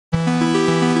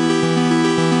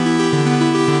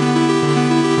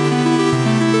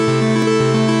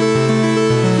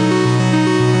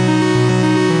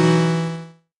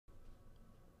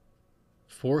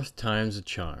Fourth time's a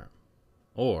charm,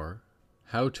 or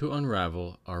how to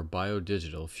unravel our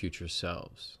biodigital future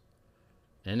selves.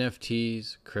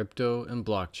 NFTs, crypto, and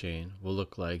blockchain will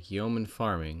look like yeoman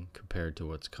farming compared to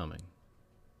what's coming.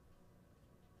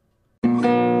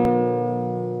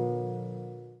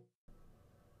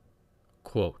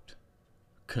 Quote,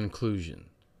 conclusion.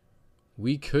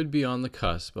 We could be on the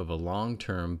cusp of a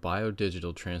long-term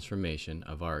biodigital transformation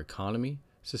of our economy,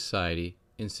 society,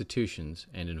 institutions,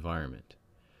 and environment.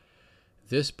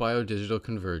 This biodigital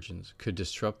convergence could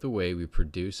disrupt the way we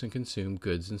produce and consume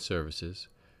goods and services,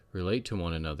 relate to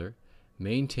one another,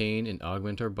 maintain and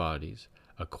augment our bodies,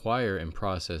 acquire and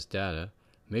process data,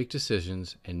 make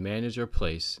decisions, and manage our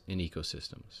place in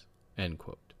ecosystems. End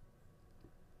quote.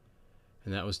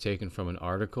 And that was taken from an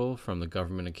article from the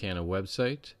Government of Canada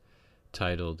website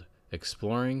titled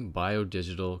Exploring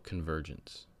Biodigital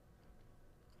Convergence.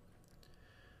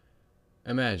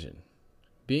 Imagine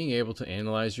being able to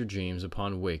analyze your dreams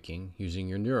upon waking using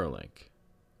your Neuralink,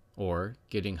 or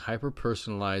getting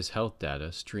hyper-personalized health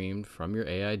data streamed from your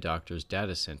AI doctor's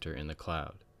data center in the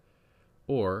cloud,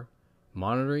 or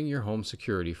monitoring your home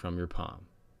security from your palm.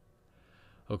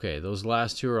 Okay, those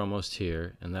last two are almost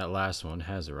here, and that last one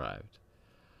has arrived.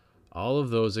 All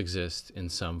of those exist in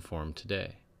some form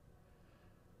today.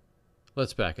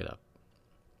 Let's back it up.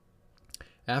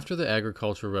 After the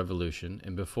agricultural revolution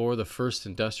and before the first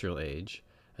industrial age,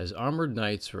 as armored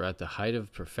knights were at the height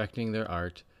of perfecting their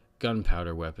art,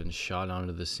 gunpowder weapons shot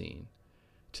onto the scene.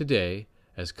 Today,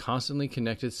 as constantly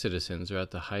connected citizens are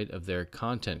at the height of their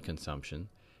content consumption,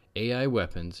 AI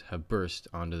weapons have burst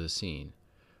onto the scene.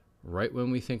 Right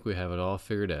when we think we have it all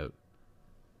figured out,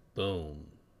 boom.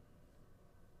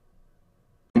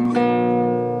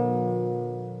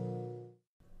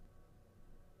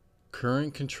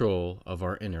 Current control of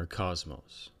our inner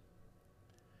cosmos.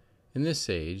 In this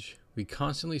age, we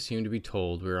constantly seem to be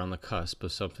told we're on the cusp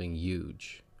of something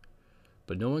huge,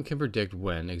 but no one can predict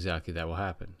when exactly that will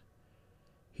happen.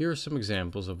 Here are some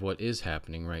examples of what is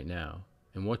happening right now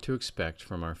and what to expect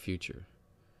from our future.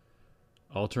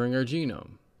 Altering our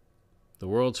genome, the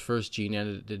world's first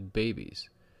gene-edited babies,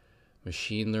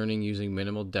 machine learning using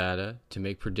minimal data to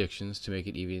make predictions to make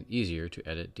it even easier to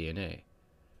edit DNA.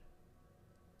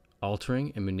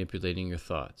 Altering and manipulating your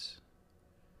thoughts.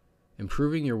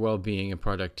 Improving your well-being and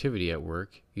productivity at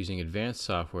work using advanced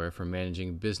software for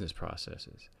managing business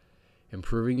processes.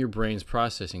 Improving your brain's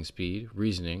processing speed,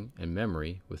 reasoning, and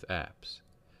memory with apps.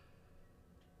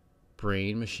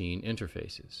 Brain-machine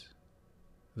interfaces.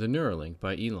 The Neuralink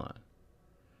by Elon.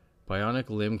 Bionic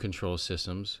limb control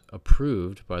systems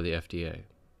approved by the FDA.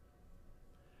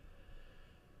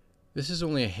 This is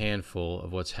only a handful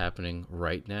of what's happening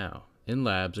right now in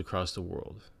labs across the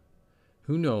world.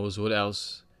 Who knows what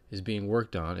else is being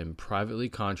worked on in privately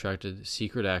contracted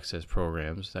secret access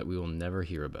programs that we will never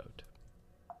hear about.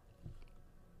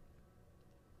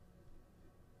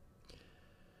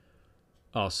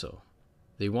 Also,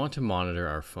 they want to monitor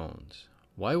our phones.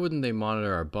 Why wouldn't they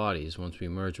monitor our bodies once we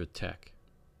merge with tech?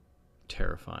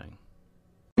 Terrifying.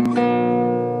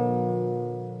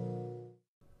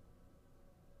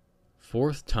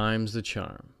 Fourth time's the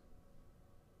charm.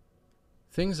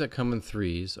 Things that come in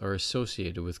threes are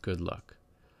associated with good luck.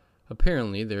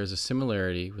 Apparently, there is a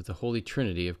similarity with the Holy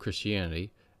Trinity of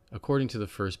Christianity, according to the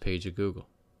first page of Google.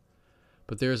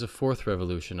 But there is a fourth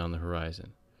revolution on the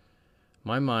horizon.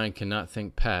 My mind cannot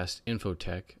think past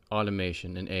infotech,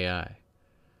 automation, and AI,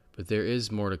 but there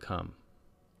is more to come.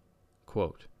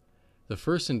 Quote, the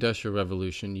first industrial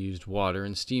revolution used water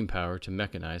and steam power to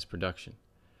mechanize production.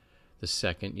 The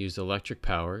second used electric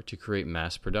power to create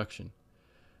mass production.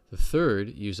 The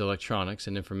third used electronics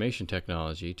and information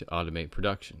technology to automate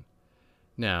production.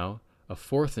 Now, a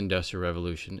fourth industrial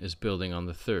revolution is building on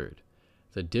the third,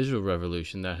 the digital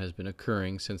revolution that has been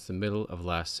occurring since the middle of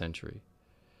last century.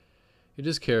 It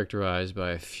is characterized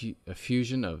by a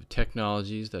fusion of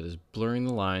technologies that is blurring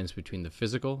the lines between the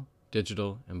physical,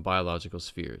 digital, and biological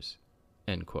spheres.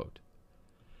 End quote.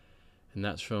 And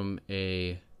that's from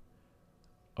an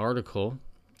article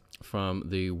from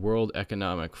the World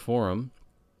Economic Forum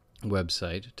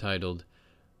website titled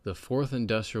The Fourth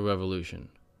Industrial Revolution,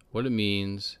 What It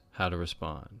Means, How to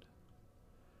Respond.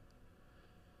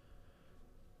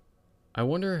 I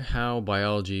wonder how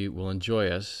biology will enjoy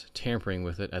us tampering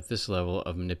with it at this level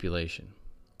of manipulation.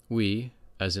 We,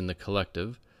 as in the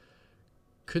collective,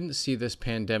 couldn't see this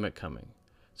pandemic coming,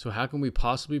 so how can we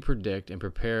possibly predict and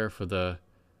prepare for the,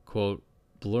 quote,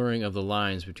 blurring of the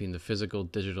lines between the physical,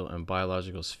 digital, and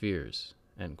biological spheres,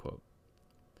 end quote.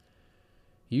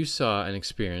 You saw and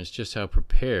experienced just how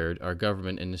prepared our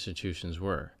government and institutions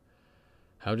were.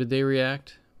 How did they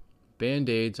react?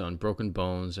 Band-aids on broken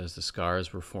bones as the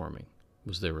scars were forming,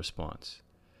 was their response.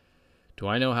 Do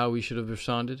I know how we should have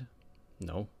responded?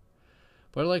 No.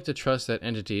 But I like to trust that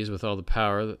entities with all the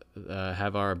power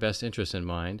have our best interests in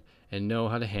mind and know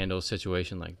how to handle a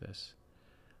situation like this.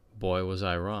 Boy, was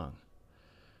I wrong.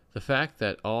 The fact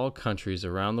that all countries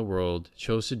around the world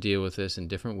chose to deal with this in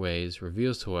different ways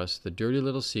reveals to us the dirty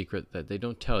little secret that they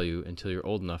don't tell you until you're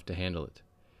old enough to handle it,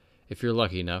 if you're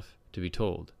lucky enough to be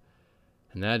told.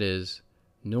 And that is,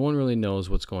 no one really knows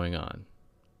what's going on,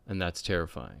 and that's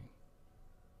terrifying.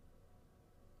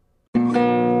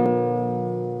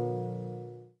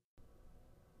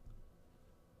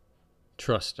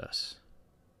 Trust us.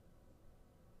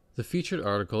 The featured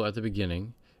article at the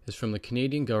beginning is from the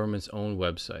Canadian government's own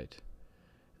website.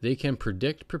 They can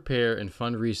predict, prepare, and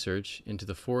fund research into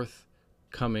the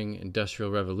forthcoming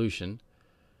industrial revolution,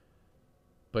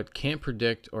 but can't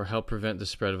predict or help prevent the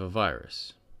spread of a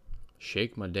virus.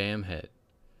 Shake my damn head.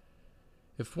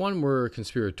 If one were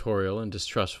conspiratorial and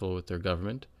distrustful with their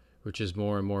government, which is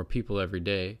more and more people every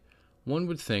day, one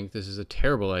would think this is a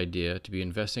terrible idea to be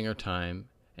investing our time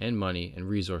and money and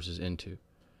resources into.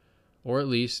 Or at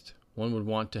least, one would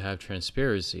want to have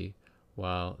transparency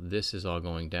while this is all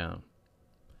going down.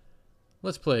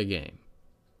 Let's play a game.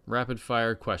 Rapid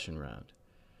fire question round.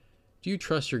 Do you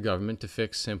trust your government to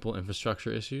fix simple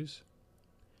infrastructure issues?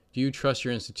 Do you trust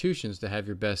your institutions to have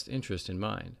your best interest in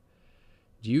mind?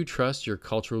 Do you trust your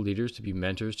cultural leaders to be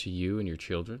mentors to you and your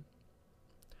children?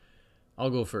 I'll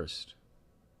go first.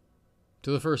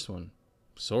 To the first one.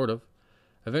 Sort of.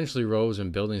 Eventually roads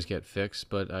and buildings get fixed,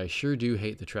 but I sure do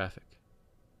hate the traffic.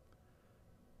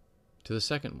 To the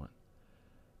second one.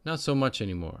 Not so much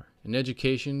anymore. In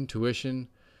education, tuition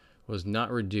was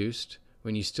not reduced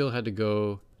when you still had to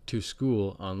go to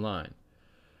school online.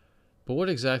 But what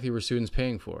exactly were students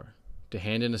paying for? To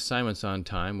hand in assignments on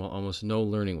time while almost no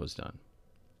learning was done.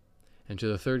 And to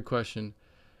the third question,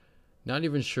 not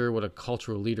even sure what a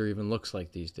cultural leader even looks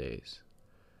like these days.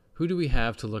 Who do we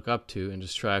have to look up to and to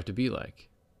strive to be like?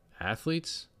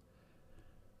 Athletes?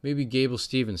 Maybe Gable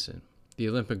Stevenson, the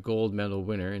Olympic gold medal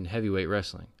winner in heavyweight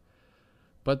wrestling.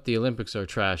 But the Olympics are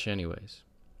trash anyways.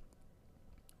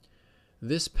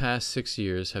 This past 6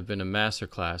 years have been a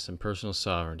masterclass in personal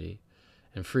sovereignty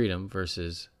and freedom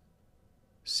versus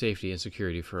safety and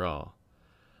security for all.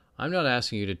 I'm not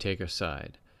asking you to take a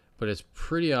side, but it's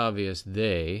pretty obvious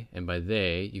they, and by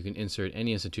they you can insert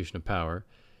any institution of power,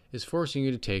 is forcing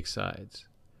you to take sides.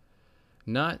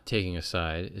 Not taking a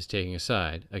side is taking a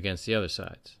side against the other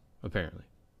sides, apparently.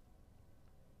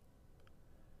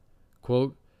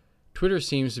 Quote, Twitter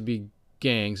seems to be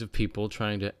gangs of people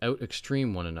trying to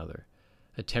out-extreme one another.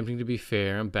 Attempting to be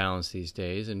fair and balanced these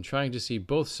days and trying to see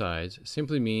both sides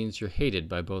simply means you're hated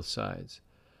by both sides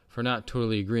for not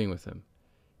totally agreeing with them.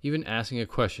 Even asking a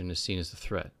question is seen as a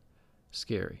threat.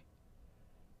 Scary.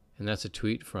 And that's a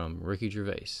tweet from Ricky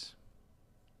Gervais.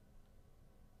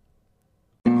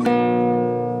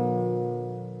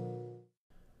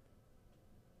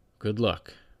 Good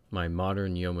luck, my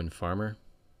modern yeoman farmer.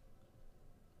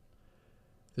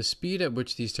 The speed at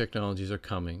which these technologies are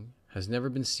coming has never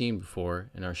been seen before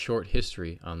in our short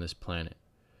history on this planet.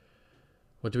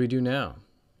 What do we do now?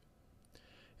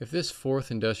 If this fourth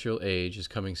industrial age is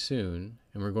coming soon,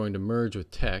 and we're going to merge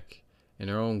with tech, and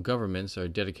our own governments are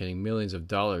dedicating millions of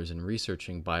dollars in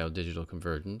researching biodigital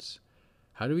convergence,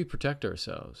 how do we protect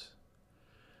ourselves?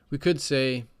 We could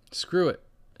say, screw it,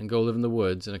 and go live in the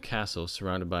woods in a castle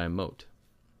surrounded by a moat.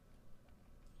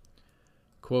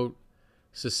 Quote,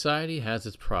 Society has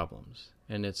its problems,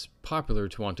 and it's popular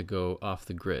to want to go off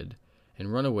the grid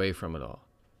and run away from it all.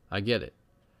 I get it.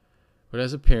 But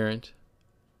as a parent,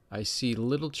 I see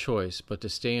little choice but to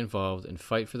stay involved and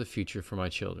fight for the future for my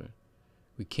children.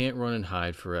 We can't run and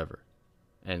hide forever.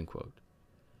 End quote.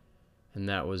 And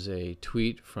that was a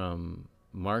tweet from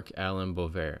Mark Allen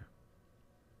Bovair.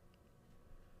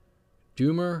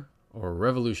 Doomer or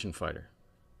revolution fighter?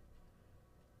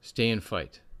 Stay and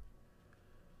fight.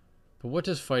 But what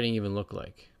does fighting even look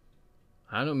like?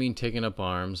 I don't mean taking up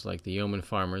arms like the yeoman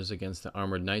farmers against the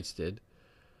armored knights did.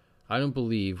 I don't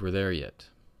believe we're there yet.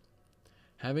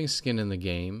 Having skin in the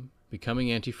game, becoming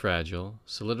antifragile,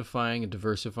 solidifying and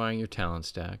diversifying your talent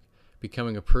stack,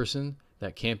 becoming a person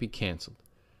that can't be canceled.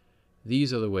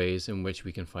 These are the ways in which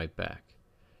we can fight back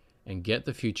and get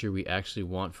the future we actually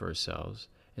want for ourselves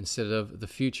instead of the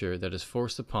future that is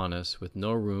forced upon us with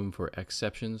no room for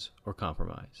exceptions or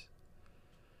compromise.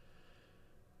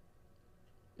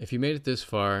 If you made it this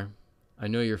far, I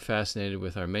know you're fascinated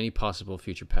with our many possible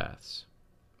future paths.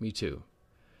 Me too.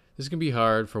 This can be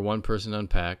hard for one person to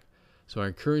unpack, so I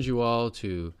encourage you all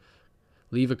to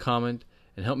leave a comment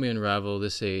and help me unravel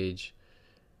this age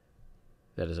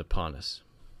that is upon us.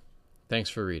 Thanks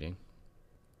for reading,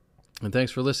 and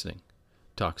thanks for listening.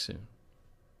 Talk soon.